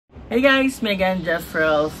Hey guys, me again,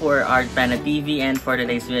 Jeffrel for Art Panda TV, and for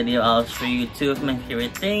today's video, I'll show you two of my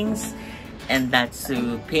favorite things, and that's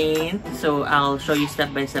to paint. So I'll show you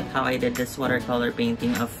step by step how I did this watercolor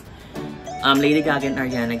painting of Lady Gaga and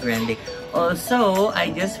Ariana Grande. Also, I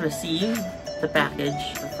just received the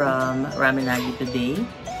package from Ramen Nagi today,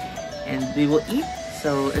 and we will eat.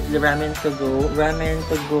 So it's the ramen to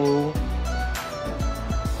go.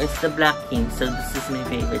 It's the Black King, so this is my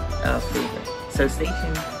favorite flavor. So stay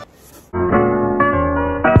tuned.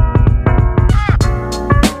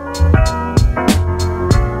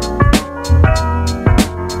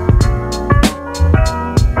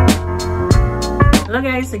 Hello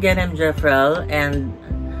guys, again I'm Jeffrel, and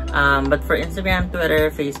but for Instagram,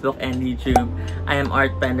 Twitter, Facebook, and YouTube, I am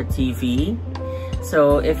Art Panda TV.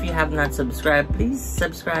 So if you have not subscribed, please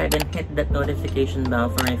subscribe and hit that notification bell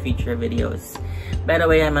for my future videos. By the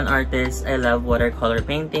way, I'm an artist. I love watercolor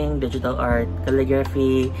painting, digital art,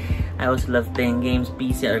 calligraphy. I also love playing games,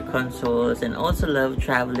 PC or consoles, and also love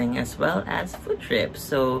traveling as well as food trips.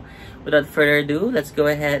 So without further ado, let's go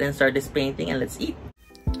ahead and start this painting and let's eat.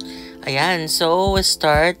 Ayan, so we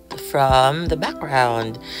start from the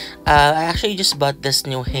background. I actually just bought this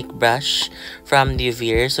new Hake brush from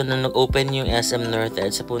Deovir. So nung nag-open yung SM North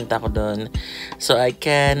Edge, punta ko doon. So I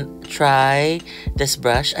can try this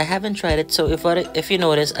brush. I haven't tried it. So if you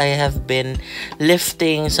notice, I have been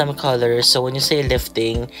lifting some colors. So when you say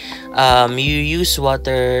lifting, you use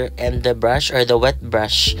water and the brush or the wet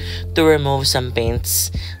brush to remove some paints.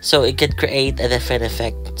 So it could create a different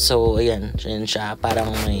effect. So ayan, yun siya.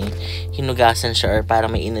 Parang may hinugasan siya or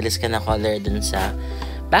parang may inilis ka na color dun sa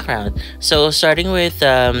background. So starting with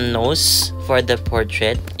nose for the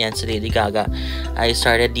portrait, yan si Lady Gaga, I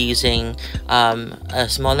started using a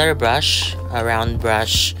smaller brush, a round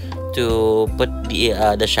brush, to put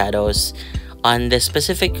the shadows on the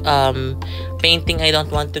specific painting. I don't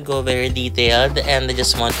want to go very detailed, and I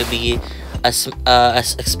just want to be as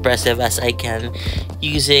expressive as I can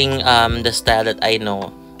using the style that I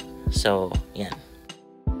know. So yeah.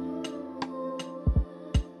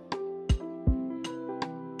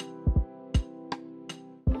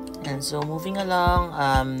 And so moving along,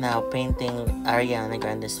 now painting Ariana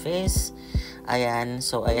Grande's face. Ayan,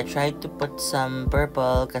 so I tried to put some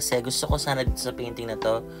purple kasi gusto ko sana dito sa painting na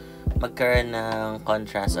to magkaroon ng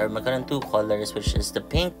contrast or magkaroon two colors, which is the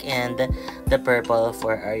pink and the purple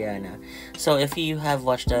for Ariana. So if you have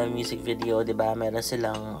watched the music video, diba, meron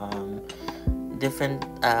silang different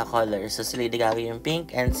colors. So si Lady Gaga yung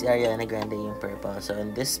pink and si Ariana Grande yung purple. So in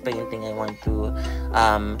this painting, I want to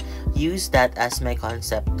use that as my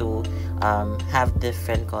concept to have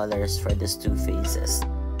different colors for these two faces.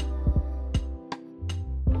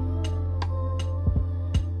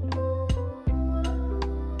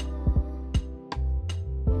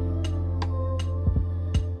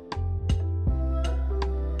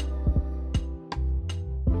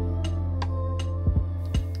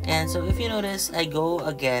 And so if you notice, I go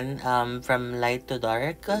again from light to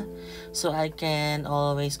dark, so I can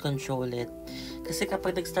always control it. Kasi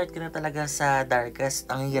kapag nag-start ka na talaga sa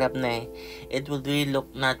darkest, ang hirap na eh. It will really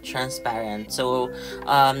look not transparent. So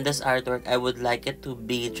this artwork, I would like it to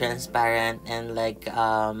be transparent and like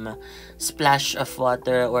splash of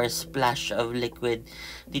water or splash of liquid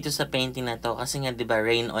dito sa painting na to. Kasi nga, diba,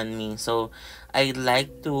 rain on me. So I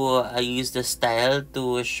like to use the style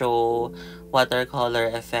to show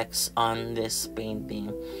watercolor effects on this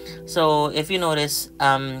painting. So if you notice,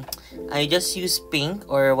 I just use pink,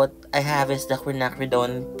 or what I have is the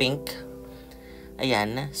Chromatica pink.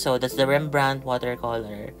 Ayan, so that's the Rembrandt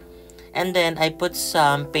Watercolor. And then I put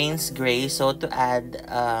some Payne's gray, so to add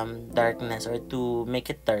darkness or to make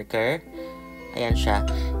it darker. Ayan siya.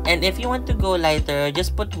 And if you want to go lighter,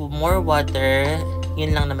 just put more water.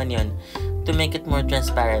 Yun lang naman yun. To make it more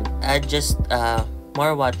transparent, add just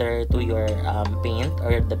more water to your paint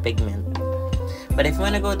or the pigment. But if you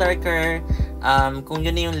want to go darker, kung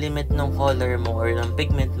yun na yung limit ng color mo or ng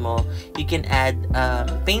pigment mo, you can add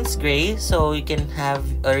Payne's gray, so you can have,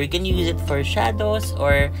 or you can use it for shadows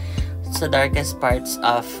or sa darkest parts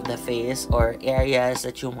of the face or areas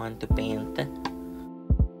that you want to paint.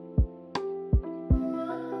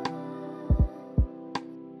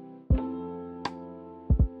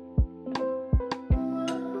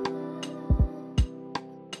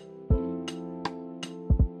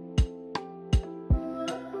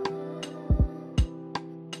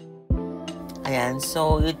 Ayan,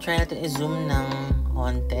 so you try natin i-zoom ng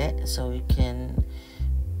konti so you can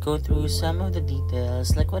go through some of the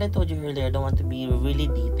details. Like what I told you earlier, I don't want to be really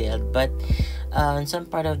detailed, but in some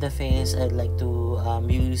part of the face, I'd like to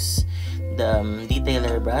use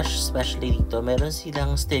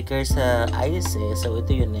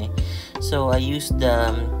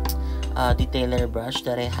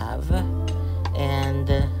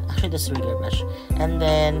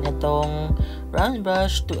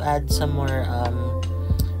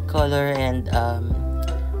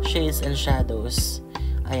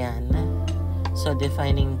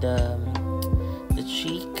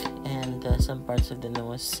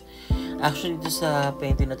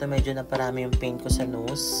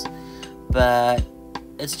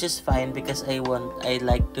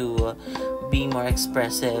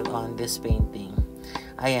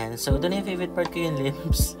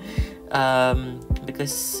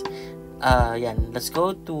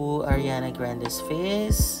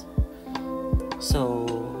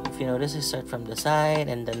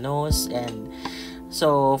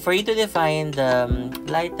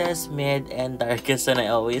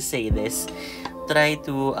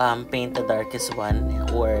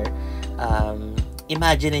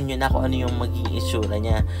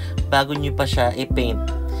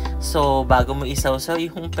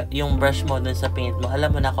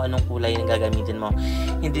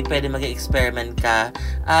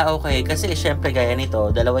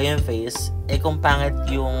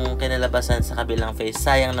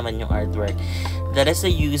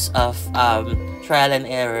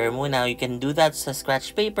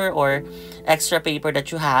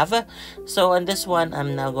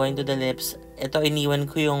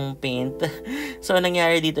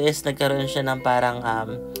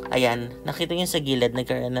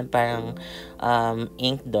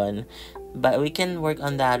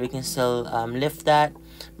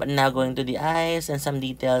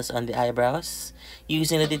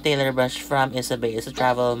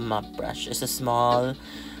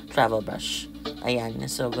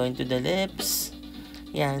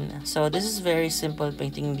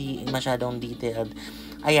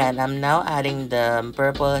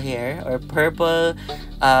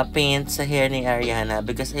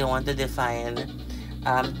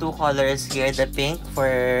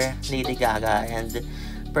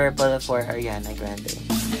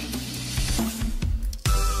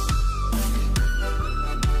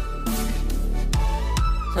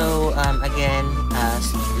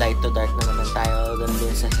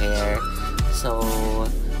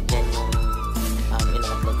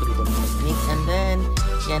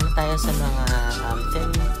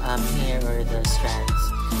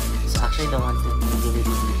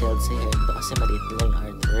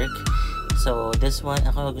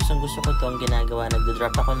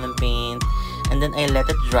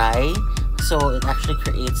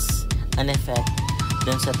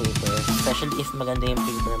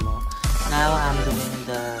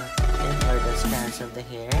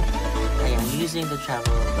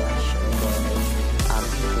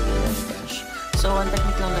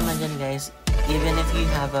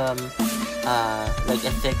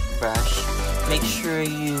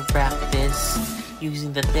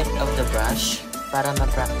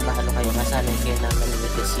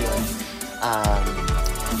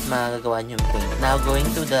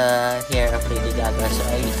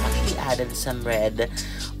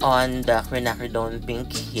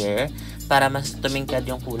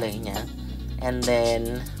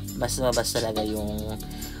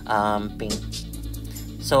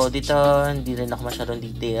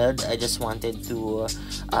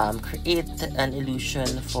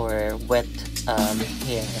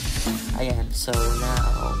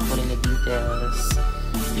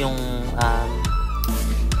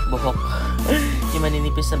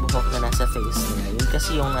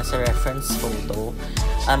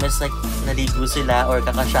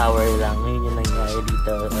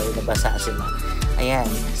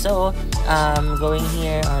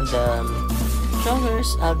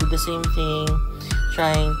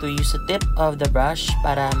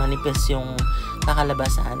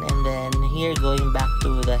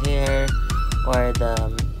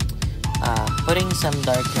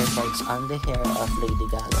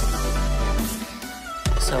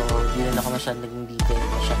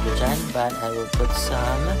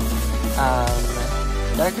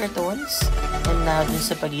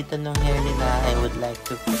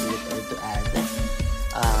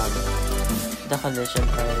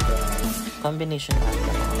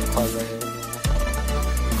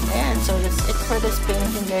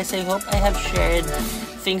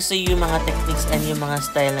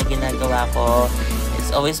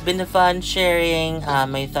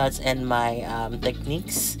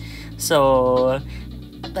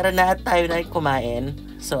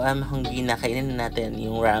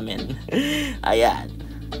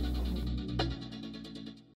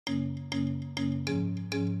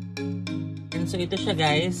so ito siya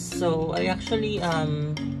guys. So I actually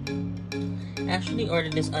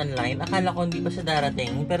ordered this online. Akala ko hindi pa siya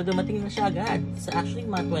darating, pero dumating na siya agad. So actually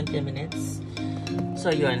mga 20 minutes. So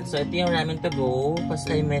yun, so ito yung ramen to go. Because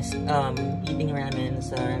I missed eating ramen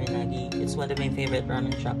sa Ramen Nagi. It's one of my favorite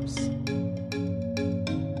ramen shops.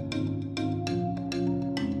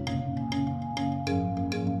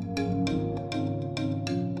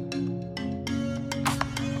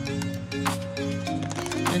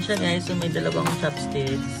 Yan siya guys, so may dalawang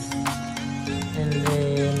chopsticks. And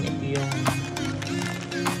then ito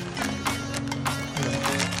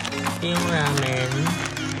yung ramen.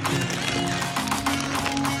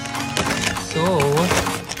 So,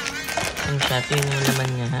 ang shati yung laman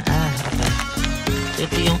niya. Okay. So,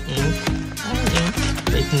 ito yung ink.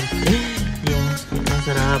 Ink. yung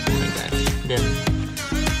sarap. Oh my gosh. Then,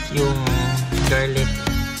 yung garlic.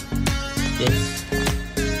 This.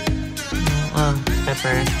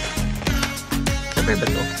 Pepper. Pepper ba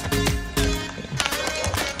ito? Ayan.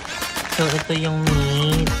 So, ito yung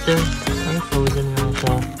meat. Ay, frozen na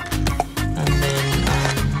siya. And then,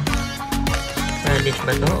 radish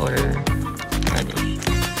ba ito? Or radish?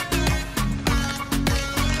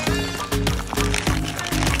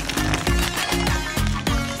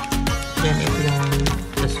 Then, ito yung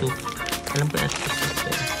the soup. Alam ko yung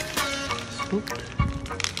soup.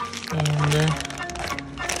 And,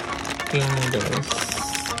 yung noodles.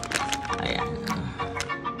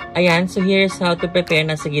 Ayan, so here's how to prepare.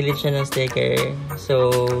 Nasa gilid siya ng sticker.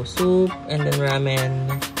 So, soup, and then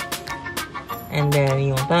ramen, and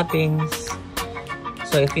then yung toppings.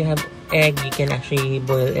 So, if you have egg, you can actually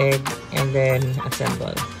boil egg, and then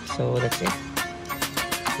assemble. So, that's it.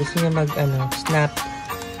 Gusto niya snap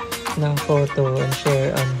ng photo and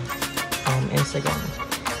share on Instagram.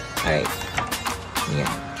 Alright.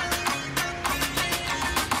 Yeah.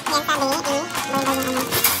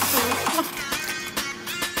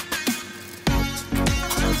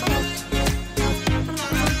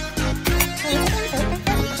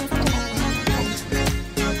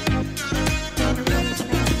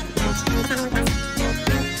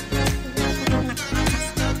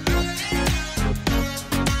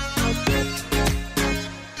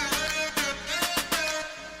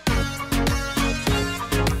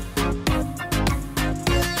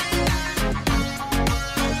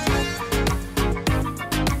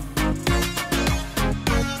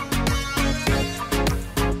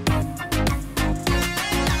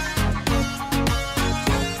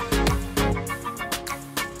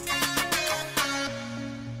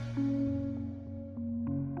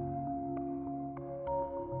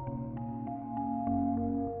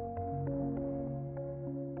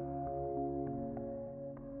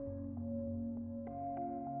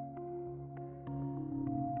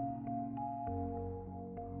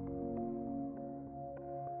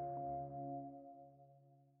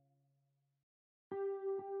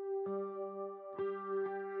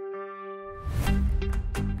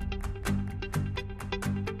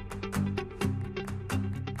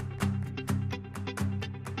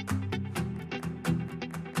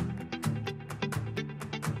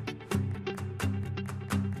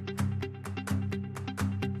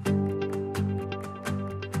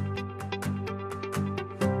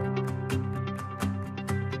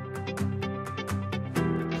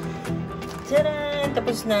 Tadaan!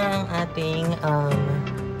 Tapos na ang ating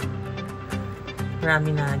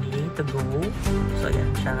Ramen Nagi to go. So,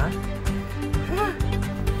 ayan siya.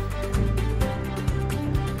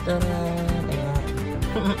 Tadaan! Ayan.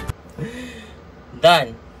 Done!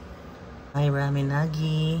 Hi, Ramen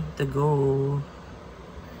Nagi to go.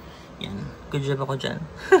 Yan. Good job ako dyan.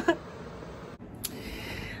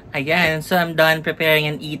 Ayan, so I'm done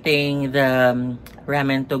preparing and eating the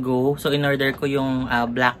ramen to go. So in-order ko yung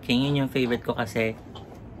Black King, yun yung favorite ko kasi.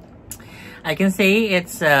 I can say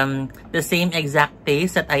it's the same exact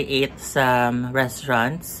taste that I ate sa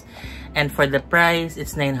restaurants. And for the price,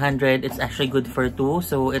 it's 900. It's actually good for two,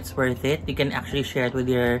 so it's worth it. You can actually share it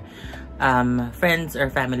with your friends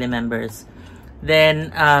or family members.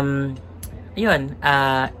 Then, yun,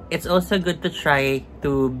 it's also good to try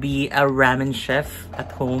to be a ramen chef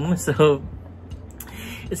at home. So,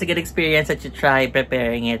 it's a good experience that you try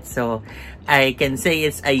preparing it. So, I can say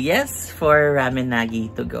it's a yes for Ramen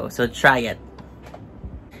Nagi to go. So, try it.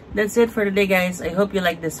 That's it for today, guys. I hope you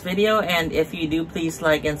like this video. And if you do, please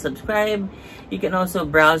like and subscribe. You can also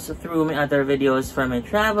browse through my other videos for my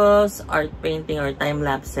travels, art painting, or time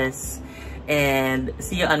lapses. And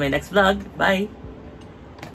see you on my next vlog. Bye!